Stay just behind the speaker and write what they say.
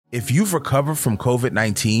If you've recovered from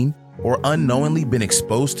COVID-19 or unknowingly been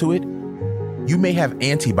exposed to it, you may have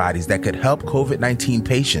antibodies that could help COVID-19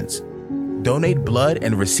 patients. Donate blood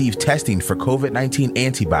and receive testing for COVID-19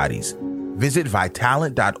 antibodies. Visit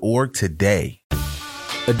Vitalant.org today.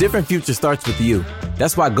 A different future starts with you.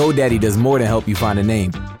 That's why GoDaddy does more than help you find a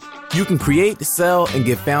name. You can create, sell, and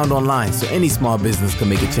get found online so any small business can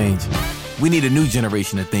make a change. We need a new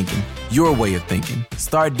generation of thinking, your way of thinking.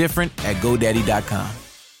 Start different at GoDaddy.com.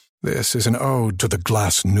 This is an ode to the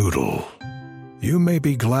glass noodle. You may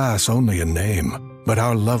be glass only in name, but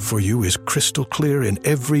our love for you is crystal clear in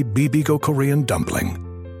every Bibigo Korean dumpling.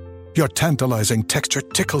 Your tantalizing texture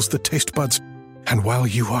tickles the taste buds, and while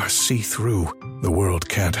you are see-through, the world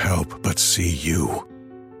can't help but see you.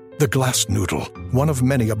 The glass noodle, one of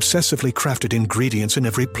many obsessively crafted ingredients in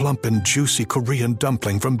every plump and juicy Korean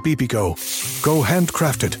dumpling from Bibigo. Go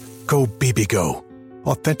handcrafted. Go Bibigo.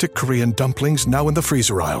 Authentic Korean dumplings now in the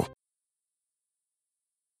freezer aisle.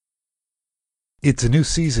 It's a new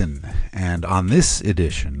season, and on this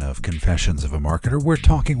edition of Confessions of a Marketer, we're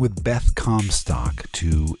talking with Beth Comstock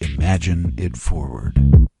to Imagine It Forward.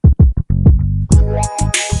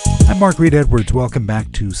 I'm Mark Reed Edwards. Welcome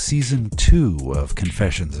back to Season 2 of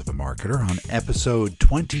Confessions of a Marketer. On Episode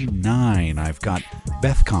 29, I've got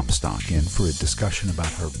Beth Comstock in for a discussion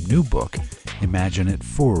about her new book, Imagine It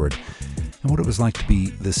Forward, and what it was like to be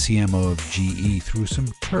the CMO of GE through some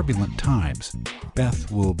turbulent times.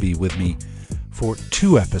 Beth will be with me for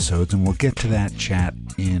 2 episodes, and we'll get to that chat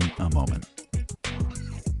in a moment.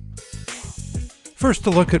 First, a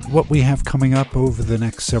look at what we have coming up over the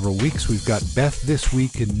next several weeks. We've got Beth this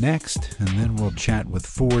week and next, and then we'll chat with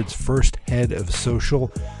Ford's first head of social,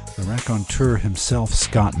 the raconteur himself,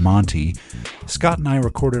 Scott Monty. Scott and I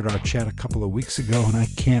recorded our chat a couple of weeks ago, and I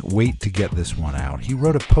can't wait to get this one out. He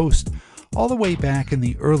wrote a post all the way back in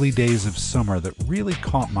the early days of summer that really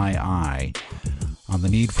caught my eye on the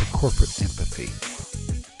need for corporate empathy.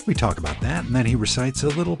 We talk about that, and then he recites a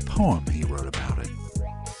little poem he wrote about it.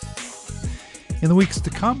 In the weeks to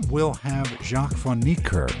come, we'll have Jacques von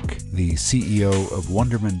Niekerk, the CEO of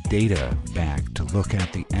Wunderman Data, back to look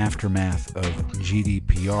at the aftermath of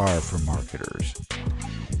GDPR for marketers.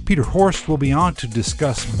 Peter Horst will be on to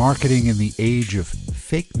discuss marketing in the age of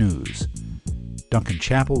fake news. Duncan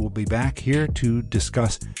Chappell will be back here to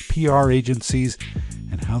discuss PR agencies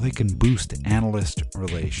and how they can boost analyst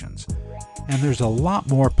relations. And there's a lot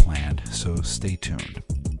more planned, so stay tuned.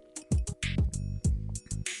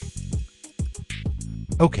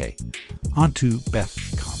 Okay, on to Beth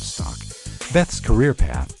Comstock. Beth's career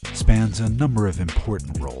path spans a number of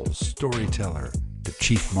important roles: storyteller to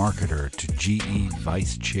chief marketer to GE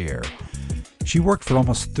vice chair. She worked for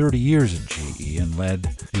almost 30 years at GE and led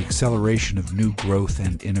the acceleration of new growth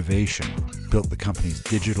and innovation, built the company's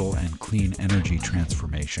digital and clean energy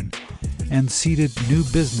transformation, and seeded new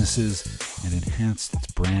businesses and enhanced its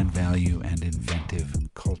brand value and inventive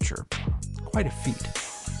culture. Quite a feat.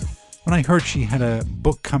 When I heard she had a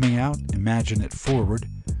book coming out, Imagine It Forward,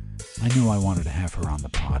 I knew I wanted to have her on the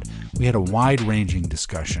pod. We had a wide-ranging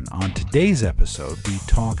discussion. On today's episode, we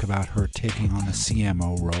talk about her taking on the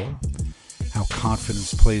CMO role, how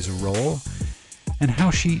confidence plays a role, and how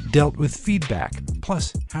she dealt with feedback,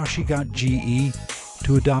 plus how she got GE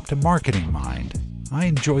to adopt a marketing mind. I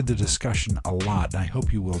enjoyed the discussion a lot, and I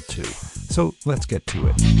hope you will too. So let's get to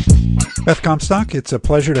it. Beth Comstock, it's a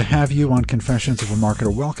pleasure to have you on Confessions of a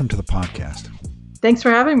Marketer. Welcome to the podcast. Thanks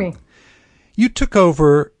for having me. You took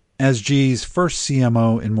over as GE's first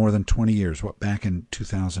CMO in more than 20 years, back in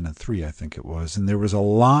 2003, I think it was, and there was a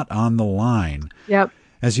lot on the line. Yep.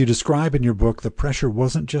 As you describe in your book, the pressure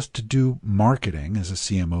wasn't just to do marketing as a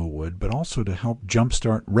CMO would, but also to help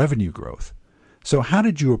jumpstart revenue growth. So how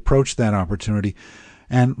did you approach that opportunity?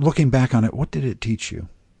 And looking back on it, what did it teach you?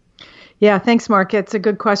 Yeah, thanks, Mark. It's a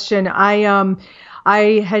good question. I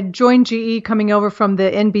had joined GE coming over from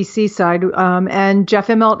the NBC side, and Jeff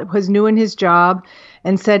Immelt was new in his job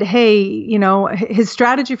and said, hey, his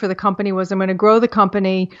strategy for the company was, I'm going to grow the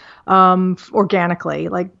company organically,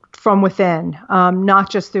 like from within,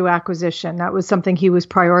 not just through acquisition. That was something he was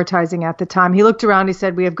prioritizing at the time. He looked around, he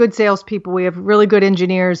said, we have good salespeople, we have really good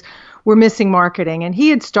engineers, we're missing marketing. And he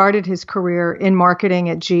had started his career in marketing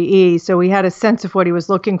at GE, so he had a sense of what he was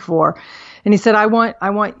looking for. And he said, I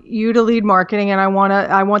want you to lead marketing, and I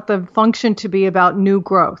want the function to be about new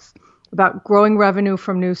growth, about growing revenue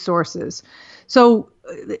from new sources. So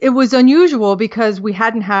it was unusual because we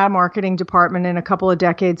hadn't had a marketing department in a couple of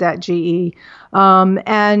decades at GE.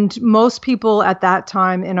 And most people at that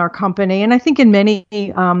time in our company, and I think in many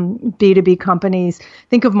B2B companies,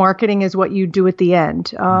 think of marketing as what you do at the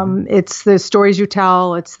end. It's the stories you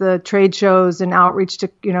tell, it's the trade shows and outreach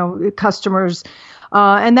to, customers.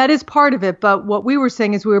 And that is part of it. But what we were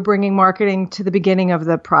saying is we were bringing marketing to the beginning of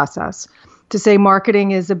the process. To say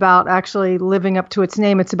marketing is about actually living up to its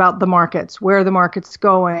name. It's about the markets, where the market's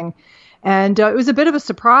going. And it was a bit of a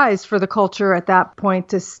surprise for the culture at that point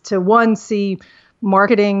to one, see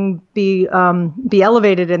marketing be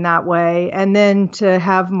elevated in that way, and then to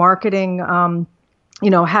have marketing,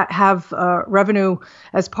 have revenue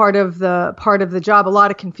as part of the job. A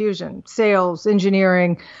lot of confusion, sales,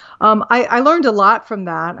 engineering. I learned a lot from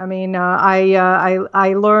that. I mean,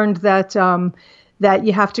 I learned that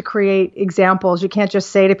you have to create examples. You can't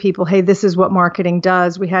just say to people, hey, this is what marketing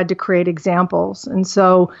does. We had to create examples. And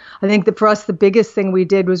so I think that for us, the biggest thing we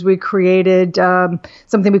did was we created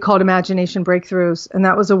something we called Imagination Breakthroughs. And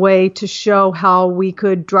that was a way to show how we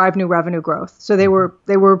could drive new revenue growth. So they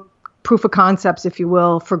were proof of concepts, if you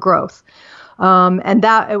will, for growth. And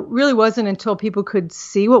that it really wasn't until people could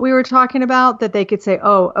see what we were talking about that they could say,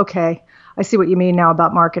 oh, okay, I see what you mean now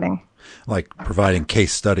about marketing. Like providing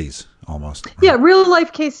case studies. Almost. Yeah, real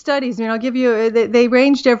life case studies. I'll give you, they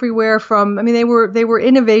ranged everywhere from, they were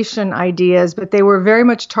innovation ideas, but they were very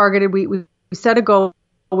much targeted. We set a goal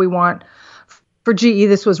we want. For GE,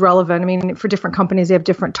 this was relevant. For different companies, they have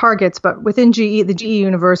different targets, but within GE, the GE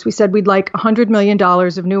universe, we said we'd like $100 million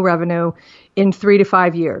of new revenue in 3 to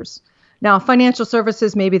 5 years. Now, financial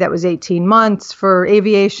services, maybe that was 18 months. For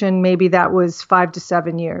aviation, maybe that was 5 to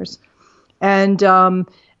 7 years.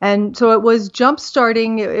 And so it was jump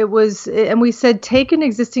starting. And we said, take an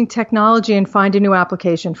existing technology and find a new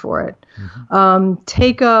application for it.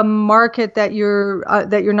 Take a market that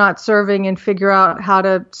you're not serving and figure out how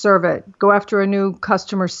to serve it. Go after a new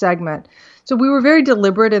customer segment. So we were very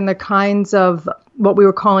deliberate in the kinds of what we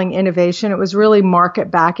were calling innovation. It was really market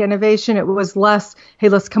back innovation. It was less, hey,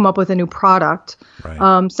 let's come up with a new product.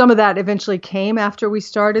 Right. Some of that eventually came after we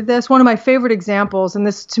started this. One of my favorite examples, and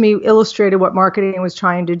this to me illustrated what marketing was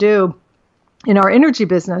trying to do in our energy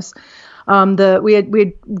business. We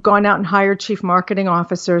had gone out and hired chief marketing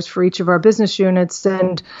officers for each of our business units,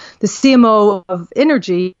 and the CMO of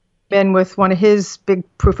energy, been with one of his big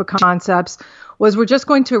proof of concepts, was we're just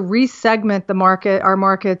going to resegment our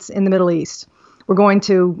markets in the Middle East. We're going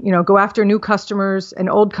to, go after new customers and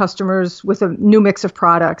old customers with a new mix of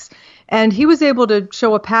products. And he was able to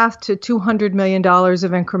show a path to $200 million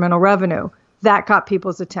of incremental revenue. That got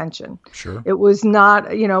people's attention. Sure. It was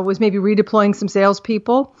not, it was maybe redeploying some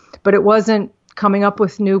salespeople, but it wasn't coming up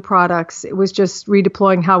with new products. It was just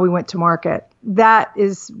redeploying how we went to market. That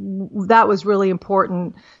was really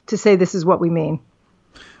important to say this is what we mean.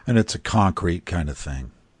 And it's a concrete kind of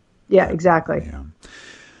thing. Yeah, exactly. Yeah.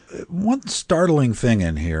 One startling thing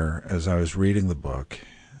in here as I was reading the book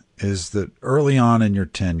is that early on in your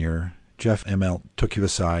tenure, Jeff Immelt took you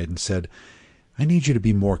aside and said, I need you to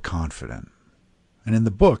be more confident. And in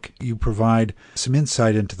the book, you provide some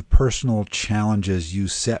insight into the personal challenges you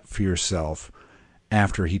set for yourself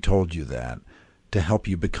after he told you that to help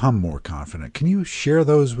you become more confident. Can you share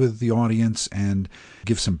those with the audience and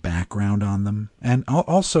give some background on them? And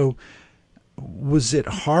also, was it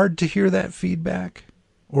hard to hear that feedback?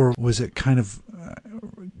 Or was it kind of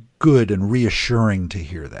good and reassuring to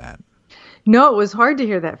hear that? No, it was hard to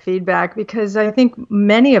hear that feedback because I think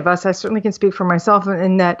many of us, I certainly can speak for myself,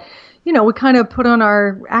 in that, we kind of put on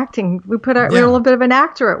our acting. We're a little bit of an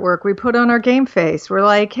actor at work. We put on our game face. We're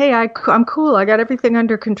like, hey, I'm cool. I got everything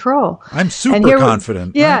under control. I'm super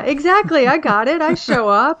confident. Yeah, right? Exactly. I got it. I show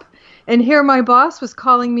up. And here my boss was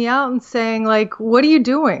calling me out and saying, like, what are you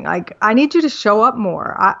doing? Like, I need you to show up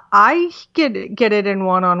more. I get it in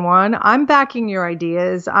one-on-one. I'm backing your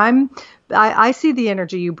ideas. I see the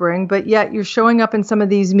energy you bring, but yet you're showing up in some of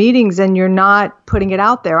these meetings and you're not putting it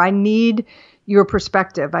out there. I need your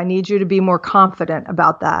perspective. I need you to be more confident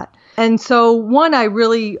about that. And so one, I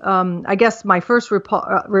really, I guess my first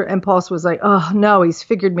impulse was like, oh no, he's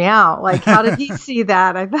figured me out. Like, how did he see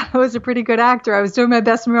that? I thought I was a pretty good actor. I was doing my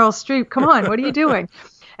best Meryl Streep. Come on, what are you doing?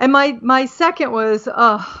 And my second was,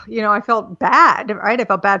 I felt bad, right? I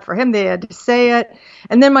felt bad for him. They had to say it.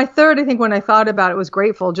 And then my third, I think when I thought about it, was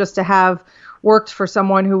grateful just to have worked for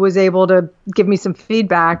someone who was able to give me some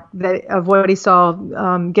feedback of what he saw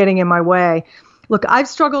getting in my way. look, I've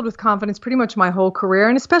struggled with confidence pretty much my whole career.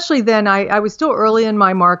 And especially then, I was still early in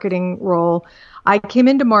my marketing role. I came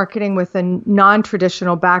into marketing with a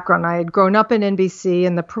non-traditional background. I had grown up in NBC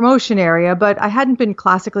in the promotion area, but I hadn't been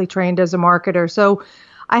classically trained as a marketer. So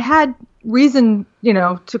I had reason,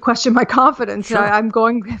 to question my confidence. Sure. I'm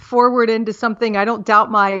going forward into something. I don't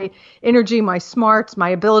doubt my energy, my smarts, my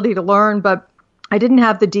ability to learn, but I didn't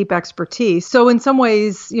have the deep expertise. So in some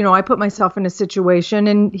ways, I put myself in a situation,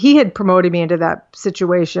 and he had promoted me into that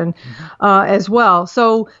situation as well.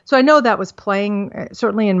 So I know that was playing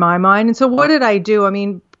certainly in my mind. And so what did I do? I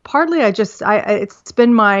mean, partly it's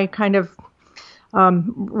been my kind of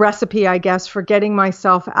recipe, I guess, for getting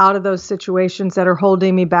myself out of those situations that are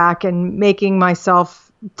holding me back and making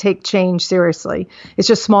myself take change seriously. It's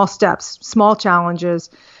just small steps, small challenges.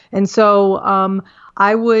 And so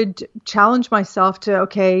I would challenge myself to,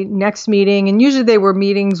 okay, next meeting. And usually they were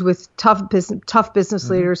meetings with tough business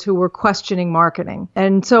leaders who were questioning marketing.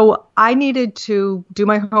 And so I needed to do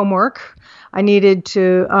my homework. I needed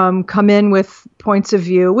to come in with points of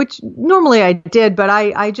view, which normally I did, but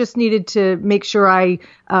I just needed to make sure I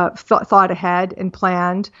thought ahead and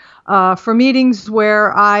planned for meetings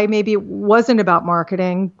where maybe it wasn't about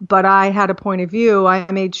marketing, but I had a point of view. I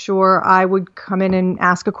made sure I would come in and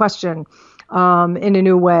ask a question in a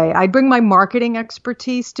new way. I'd bring my marketing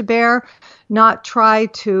expertise to bear, not try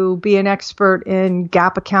to be an expert in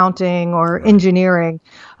gap accounting or engineering.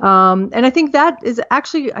 And I think that is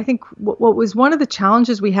actually, what was one of the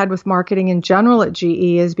challenges we had with marketing in general at GE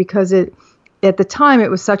is because at the time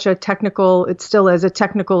it was such a technical, it still is a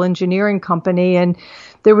technical engineering company. And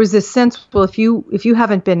there was this sense, well, if you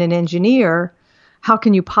haven't been an engineer, how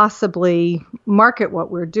can you possibly market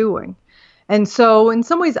what we're doing? And so in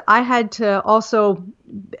some ways, I had to also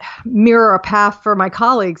mirror a path for my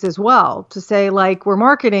colleagues as well to say, like, we're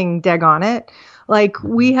marketing, daggone it. Like,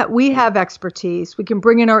 we have expertise. We can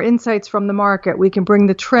bring in our insights from the market. We can bring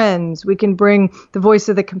the trends. We can bring the voice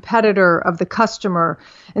of the competitor, of the customer.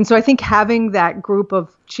 And so I think having that group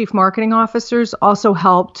of chief marketing officers also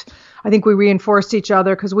helped. I think we reinforced each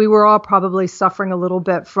other because we were all probably suffering a little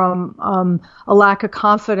bit from a lack of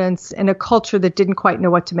confidence in a culture that didn't quite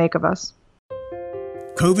know what to make of us.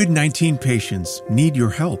 COVID-19 patients need your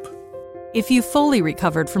help. If you've fully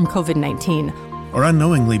recovered from COVID-19 or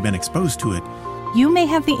unknowingly been exposed to it, you may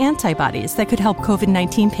have the antibodies that could help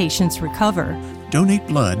COVID-19 patients recover. Donate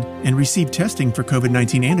blood and receive testing for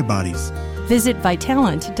COVID-19 antibodies. Visit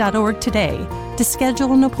Vitalant.org today to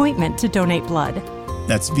schedule an appointment to donate blood.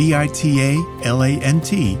 That's Vitalant.org.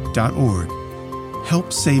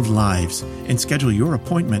 Help save lives and schedule your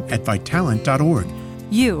appointment at Vitalant.org.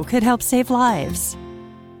 You could help save lives.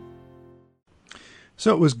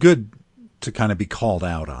 So it was good to kind of be called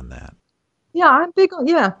out on that. Yeah, I'm big on,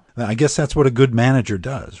 yeah. I guess that's what a good manager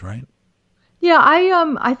does, right? Yeah,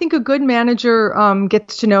 I think a good manager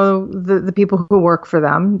gets to know the people who work for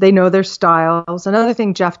them. They know their styles. Another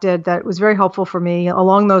thing Jeff did that was very helpful for me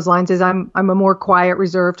along those lines is I'm a more quiet,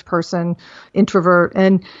 reserved person, introvert.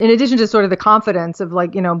 And in addition to sort of the confidence of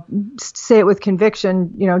say it with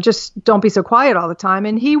conviction, just don't be so quiet all the time.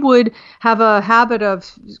 And he would have a habit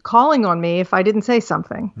of calling on me if I didn't say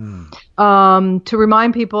something, to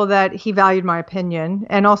remind people that he valued my opinion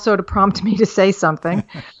and also to prompt me to say something.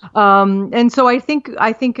 And so I think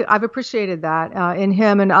I've appreciated that in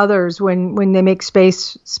him and others when they make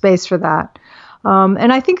space for that.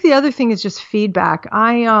 And I think the other thing is just feedback.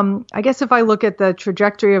 I guess if I look at the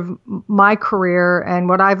trajectory of my career and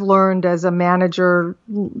what I've learned as a manager,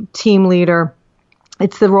 team leader,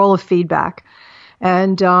 it's the role of feedback.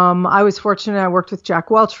 And I was fortunate. I worked with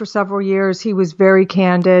Jack Welch for several years. He was very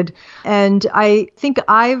candid. And I think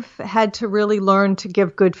I've had to really learn to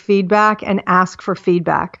give good feedback and ask for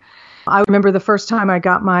feedback. I remember the first time I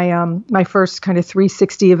got my first kind of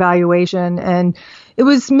 360 evaluation, and it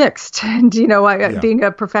was mixed. And, being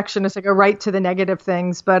a perfectionist, I go right to the negative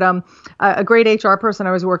things. But a great HR person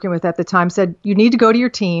I was working with at the time said, you need to go to your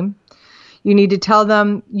team. You need to tell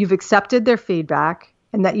them you've accepted their feedback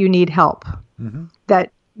and that you need help,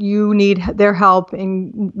 that you need their help.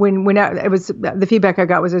 And when it was the feedback I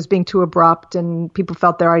got was being too abrupt and people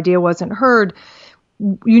felt their idea wasn't heard.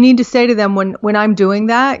 You need to say to them, when I'm doing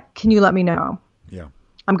that, can you let me know? Yeah.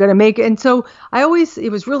 I'm going to make it. And so it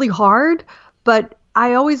was really hard, but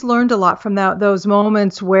I always learned a lot from those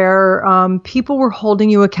moments where people were holding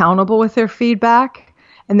you accountable with their feedback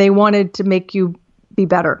and they wanted to make you be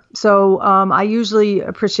better. So I usually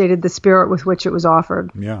appreciated the spirit with which it was offered.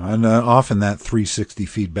 Yeah. And often that 360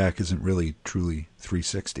 feedback isn't really truly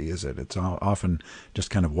 360, is it? It's often just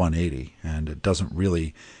kind of 180, and it doesn't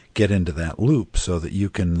really get into that loop so that you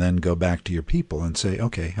can then go back to your people and say,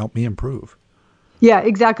 okay, help me improve. Yeah,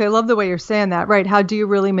 exactly. I love the way you're saying that. Right. How do you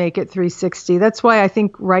really make it 360? That's why I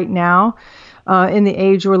think right now, in the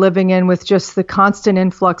age we're living in with just the constant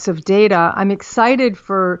influx of data, I'm excited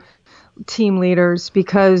for team leaders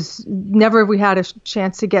because never have we had a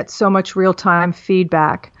chance to get so much real-time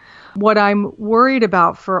feedback. What I'm worried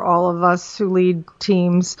about for all of us who lead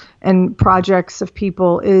teams and projects of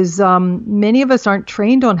people is many of us aren't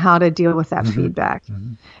trained on how to deal with that feedback.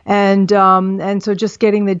 And so just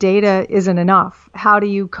getting the data isn't enough. How do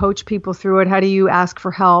you coach people through it? How do you ask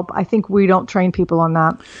for help? I think we don't train people on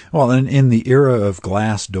that. Well, in the era of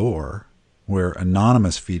Glassdoor, where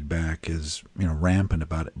anonymous feedback is rampant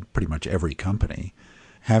about pretty much every company,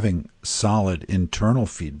 having solid internal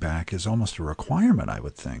feedback is almost a requirement, I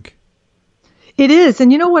would think. It is.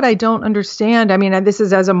 And you know what I don't understand? I mean, this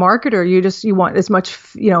is as a marketer, you want as much,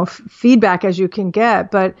 feedback as you can get.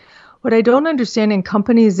 But what I don't understand in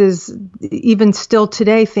companies is even still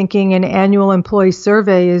today thinking an annual employee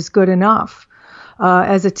survey is good enough.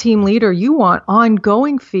 As a team leader, you want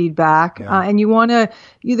ongoing feedback and you want to,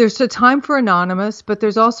 there's a time for anonymous, but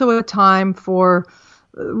there's also a time for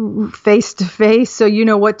face-to-face, so you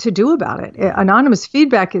know what to do about it. Anonymous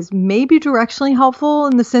feedback is maybe directionally helpful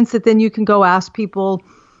in the sense that then you can go ask people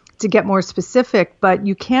to get more specific, but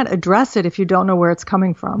you can't address it if you don't know where it's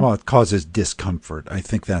coming from. Well, it causes discomfort. I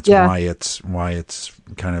think that's why it's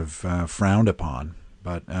kind of frowned upon,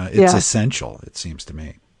 but it's essential, it seems to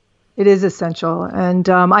me. It is essential. And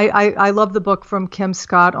I love the book from Kim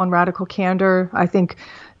Scott on radical candor. I think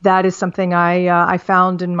that is something I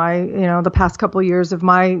found in my, the past couple of years of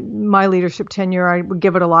my leadership tenure. I would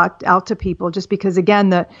give it a lot out to people just because,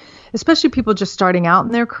 again, especially people just starting out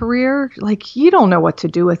in their career, like you don't know what to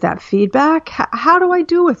do with that feedback. How do I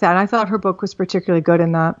do with that? And I thought her book was particularly good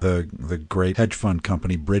in that. The great hedge fund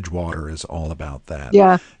company Bridgewater is all about that.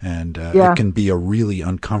 Yeah. And it can be a really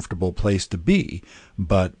uncomfortable place to be,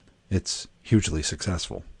 but it's hugely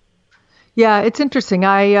successful. Yeah, it's interesting.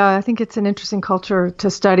 I think it's an interesting culture to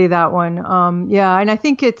study that one. And I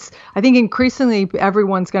think increasingly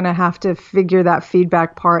everyone's going to have to figure that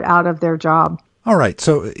feedback part out of their job. All right.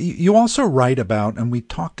 So you also write about, and we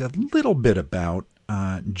talked a little bit about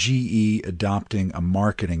GE adopting a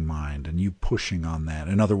marketing mind and you pushing on that.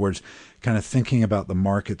 In other words, kind of thinking about the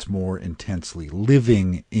markets more intensely,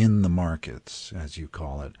 living in the markets, as you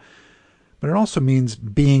call it. But it also means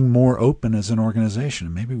being more open as an organization.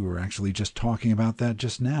 And maybe we were actually just talking about that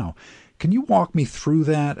just now. Can you walk me through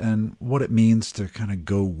that and what it means to kind of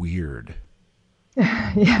go weird?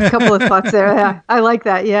 Yeah, a couple of thoughts there. Yeah, I like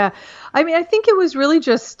that. Yeah. I mean, I think it was really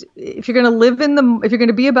just, if you're going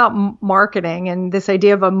to be about marketing and this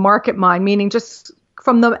idea of a market mind, meaning just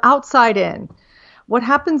from the outside in, what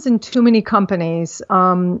happens in too many companies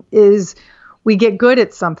is we get good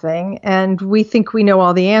at something and we think we know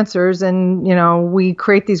all the answers and, we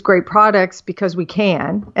create these great products because we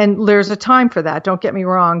can. And there's a time for that. Don't get me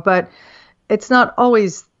wrong, but it's not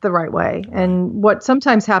always the right way. And what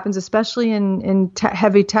sometimes happens, especially in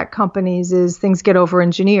heavy tech companies, is things get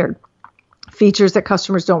over-engineered. Features that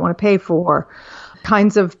customers don't want to pay for,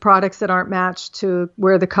 kinds of products that aren't matched to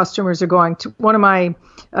where the customers are going. To one of my,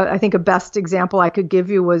 I think a best example I could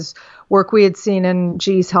give you was work we had seen in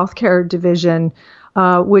GE's healthcare division,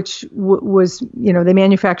 which was, they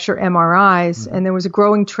manufacture MRIs, and there was a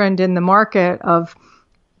growing trend in the market of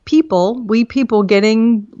people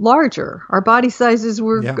getting larger. Our body sizes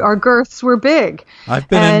our girths were big. I've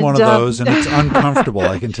been in one of those, and it's uncomfortable.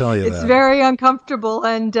 I can tell you that. It's very uncomfortable,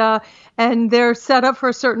 and they're set up for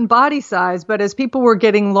a certain body size. But as people were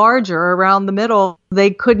getting larger around the middle,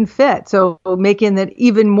 they couldn't fit, so making it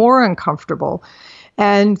even more uncomfortable.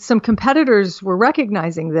 And some competitors were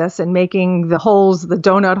recognizing this and making the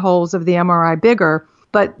donut holes of the MRI bigger.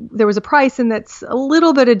 But there was a price, and that's a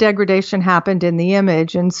little bit of degradation happened in the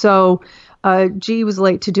image. And so GE was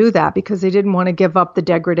late to do that because they didn't want to give up the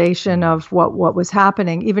degradation of what was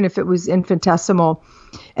happening, even if it was infinitesimal.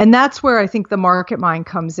 And that's where I think the market mind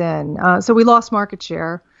comes in. So we lost market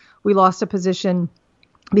share. We lost a position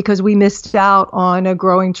because we missed out on a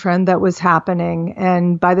growing trend that was happening.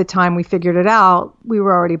 And by the time we figured it out, we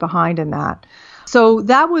were already behind in that. So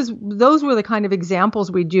those were the kind of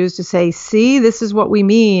examples we'd use to say, see, this is what we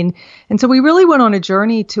mean. And so we really went on a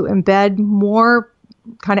journey to embed more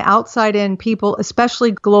kind of outside in people,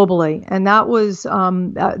 especially globally. And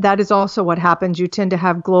that is also what happens. You tend to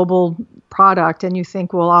have global product and you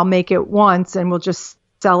think, well, I'll make it once and we'll just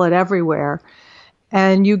sell it everywhere.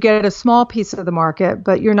 and you get a small piece of the market,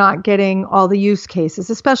 but you're not getting all the use cases,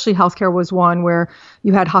 especially healthcare was one where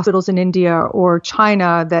you had hospitals in India or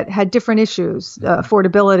China that had different issues,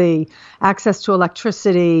 affordability, access to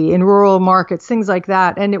electricity in rural markets, things like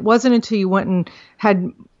that. And it wasn't until you went and had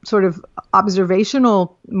sort of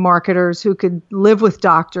observational marketers who could live with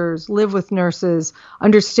doctors, live with nurses,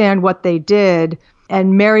 understand what they did,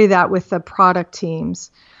 and marry that with the product teams.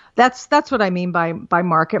 That's what I mean by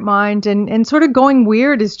market mind. And sort of going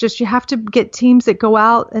weird is just you have to get teams that go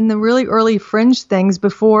out in the really early fringe things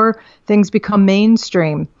before things become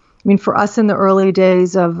mainstream. I mean, for us in the early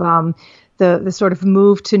days of the sort of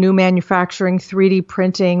move to new manufacturing, 3D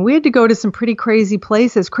printing, we had to go to some pretty crazy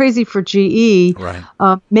places, crazy for GE,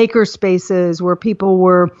 right. Maker spaces where people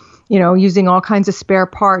were using all kinds of spare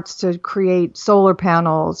parts to create solar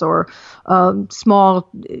panels or small,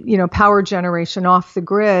 power generation off the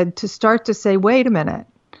grid to start to say, wait a minute,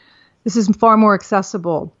 this is far more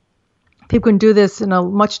accessible. People can do this in a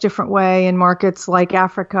much different way in markets like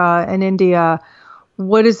Africa and India.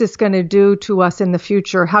 What is this going to do to us in the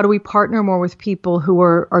future? How do we partner more with people who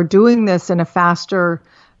are doing this in a faster,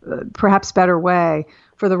 perhaps better way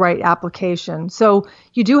for the right application? So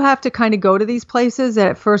you do have to kind of go to these places that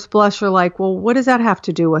at first blush are like, well, what does that have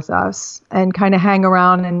to do with us? And kind of hang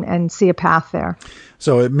around and see a path there.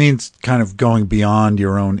 So it means kind of going beyond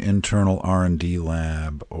your own internal R&D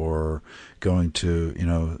lab or going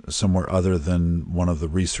to, somewhere other than one of the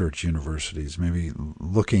research universities, maybe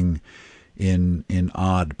looking in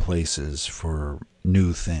odd places for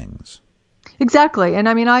new things. Exactly. And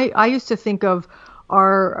I mean, I used to think of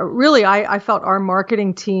I felt our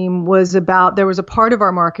marketing team was there was a part of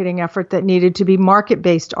our marketing effort that needed to be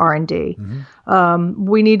market-based R&D. Mm-hmm.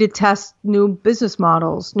 We need to test new business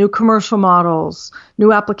models, new commercial models,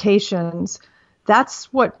 new applications. That's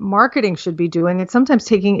what marketing should be doing. It's sometimes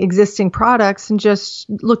taking existing products and just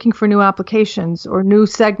looking for new applications or new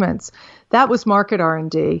segments. That was market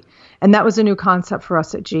R&D. And that was a new concept for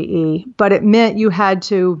us at GE. But it meant you had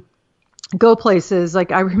to go places.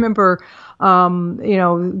 Like I remember,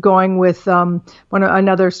 going with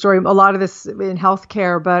another story, a lot of this in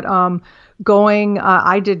healthcare, but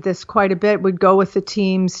I did this quite a bit, would go with the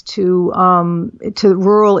teams to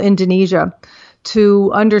rural Indonesia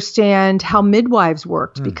to understand how midwives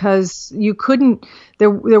worked, because there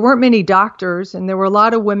weren't many doctors and there were a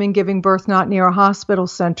lot of women giving birth not near a hospital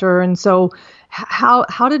center. And so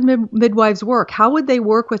how did midwives work? How would they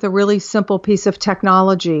work with a really simple piece of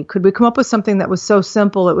technology? Could we come up with something that was so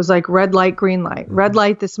simple? It was like red light, green light. Red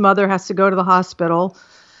light, this mother has to go to the hospital.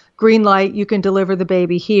 Green light, you can deliver the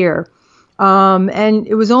baby here. And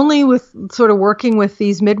it was only with sort of working with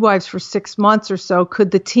these midwives for 6 months or so could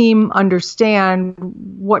the team understand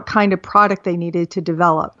what kind of product they needed to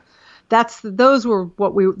develop. That was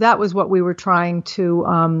what we were trying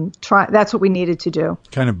to that's what we needed to do.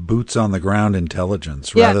 Kind of boots on the ground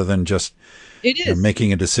intelligence rather than just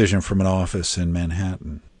making a decision from an office in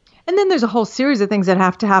Manhattan. And then there's a whole series of things that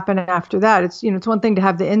have to happen after that. It's one thing to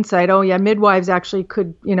have the insight. Oh yeah, midwives actually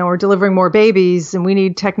could, are delivering more babies and we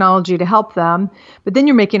need technology to help them. But then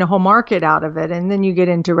you're making a whole market out of it. And then you get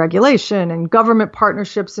into regulation and government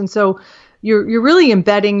partnerships. And so you're really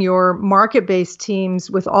embedding your market-based teams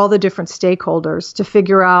with all the different stakeholders to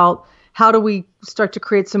figure out how do we start to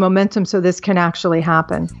create some momentum so this can actually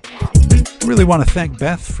happen. I really want to thank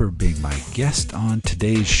Beth for being my guest on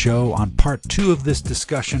today's show. On part 2 of this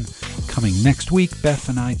discussion, coming next week, Beth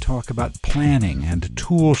and I talk about planning and a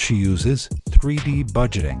tool she uses, 3D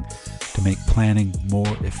budgeting, to make planning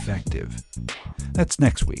more effective. That's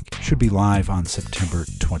next week. Should be live on September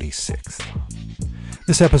 26th.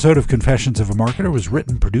 This episode of Confessions of a Marketer was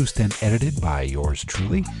written, produced, and edited by yours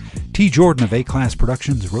truly. T. Jordan of A-Class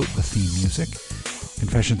Productions wrote the theme music.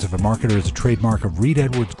 Confessions of a Marketer is a trademark of Reed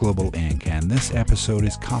Edwards Global Inc., and this episode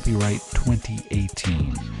is copyright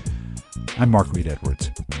 2018. I'm Mark Reed Edwards.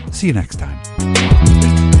 See you next time.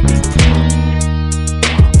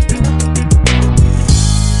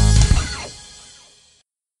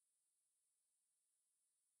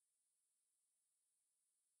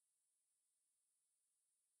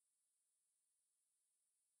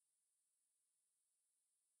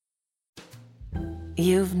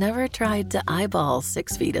 You've never tried to eyeball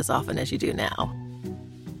 6 feet as often as you do now.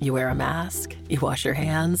 You wear a mask, you wash your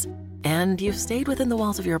hands, and you've stayed within the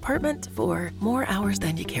walls of your apartment for more hours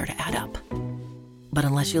than you care to add up. But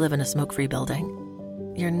unless you live in a smoke-free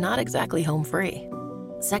building, you're not exactly home free.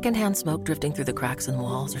 Secondhand smoke drifting through the cracks in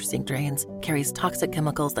walls or sink drains carries toxic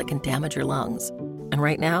chemicals that can damage your lungs. And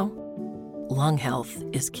right now, lung health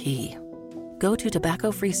is key. Go to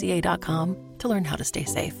tobaccofreeca.com to learn how to stay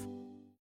safe.